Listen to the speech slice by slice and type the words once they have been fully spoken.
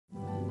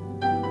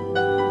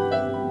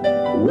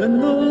When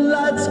the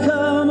lights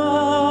come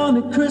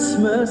on at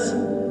Christmas,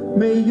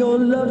 may your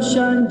love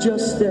shine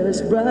just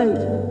as bright.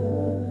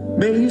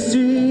 May you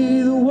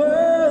see the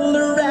world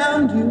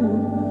around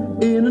you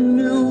in a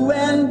new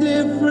and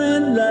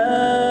different light.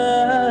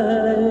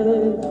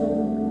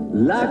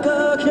 Like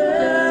a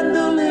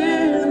candle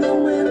in the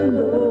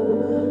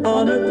window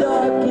on a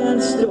dark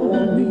and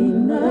stormy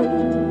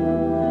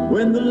night.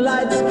 When the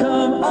lights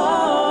come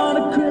on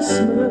at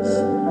Christmas,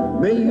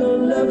 may your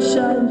love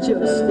shine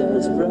just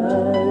as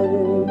bright.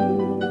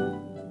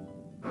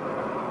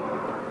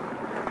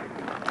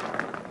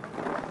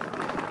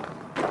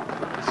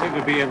 We seem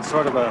to be in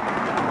sort of an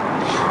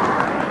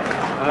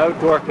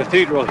outdoor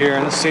cathedral here,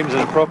 and this seems an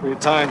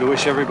appropriate time to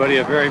wish everybody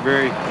a very,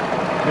 very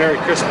Merry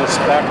Christmas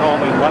back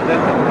home in London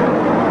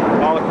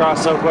and all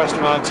across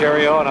southwestern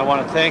Ontario. And I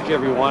want to thank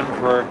everyone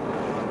for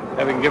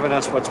having given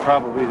us what's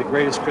probably the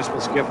greatest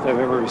Christmas gift I've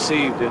ever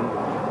received, and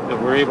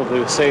that we're able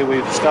to say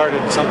we've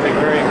started something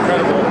very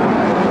incredible,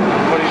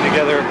 putting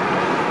together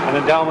an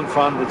endowment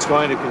fund that's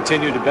going to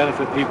continue to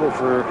benefit people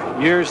for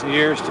years and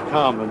years to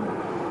come,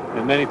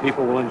 and many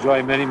people will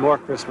enjoy many more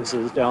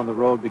Christmases down the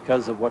road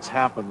because of what's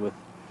happened with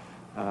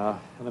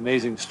an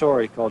amazing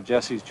story called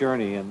Jesse's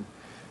Journey. And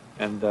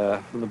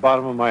from the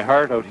bottom of my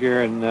heart out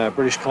here in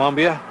British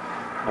Columbia,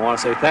 I want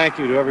to say thank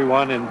you to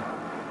everyone in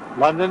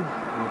London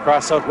and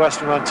across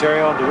southwestern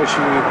Ontario, and to wish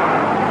you,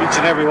 each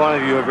and every one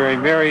of you, a very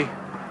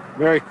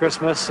Merry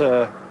Christmas,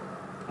 and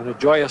a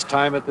joyous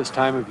time at this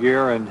time of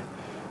year, and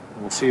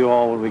we'll see you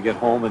all when we get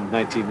home in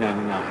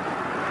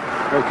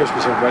 1999. Merry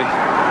Christmas, everybody.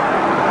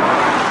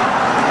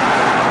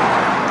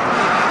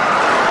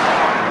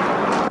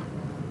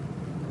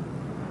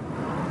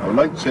 I would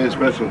like to say a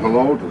special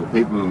hello to the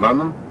people in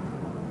London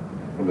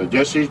from the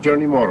Jesse's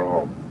Journey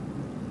motorhome.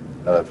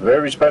 And a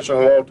very special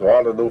hello to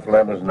all the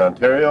Newfoundlanders in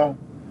Ontario.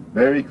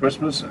 Merry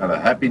Christmas and a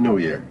Happy New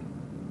Year.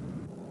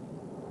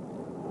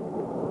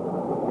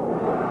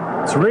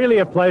 It's really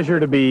a pleasure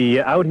to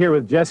be out here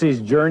with Jesse's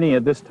Journey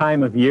at this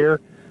time of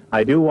year.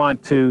 I do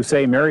want to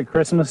say Merry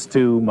Christmas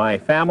to my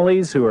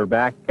families who are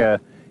back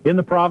in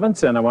the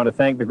province, and I want to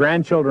thank the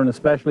grandchildren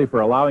especially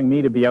for allowing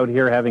me to be out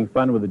here having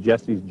fun with the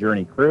Jesse's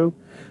Journey crew.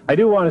 I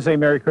do want to say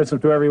Merry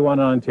Christmas to everyone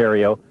in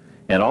Ontario,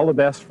 and all the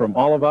best from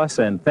all of us,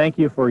 and thank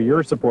you for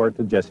your support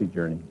to Jesse's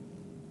Journey.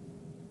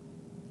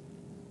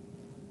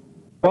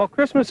 Well,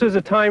 Christmas is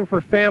a time for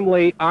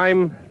family.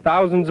 I'm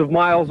thousands of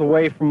miles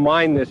away from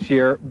mine this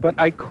year, but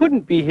I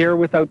couldn't be here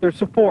without their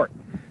support,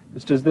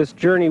 just as this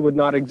journey would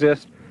not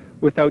exist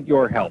without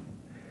your help.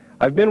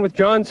 I've been with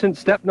John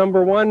since step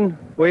number 1,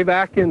 way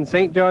back in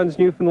St. John's,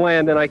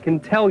 Newfoundland, and I can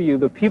tell you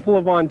the people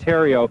of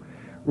Ontario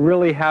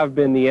really have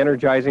been the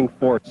energizing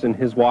force in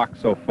his walk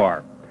so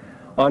far.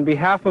 On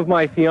behalf of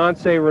my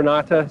fiancée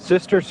Renata,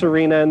 sister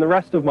Serena, and the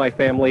rest of my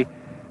family,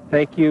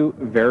 thank you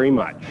very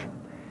much.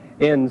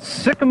 In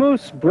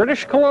Sicamous,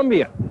 British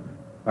Columbia,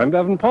 I'm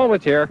Bevan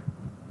Palmatier.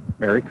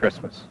 Merry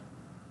Christmas.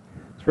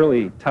 It's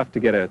really tough to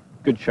get a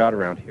good shot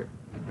around here.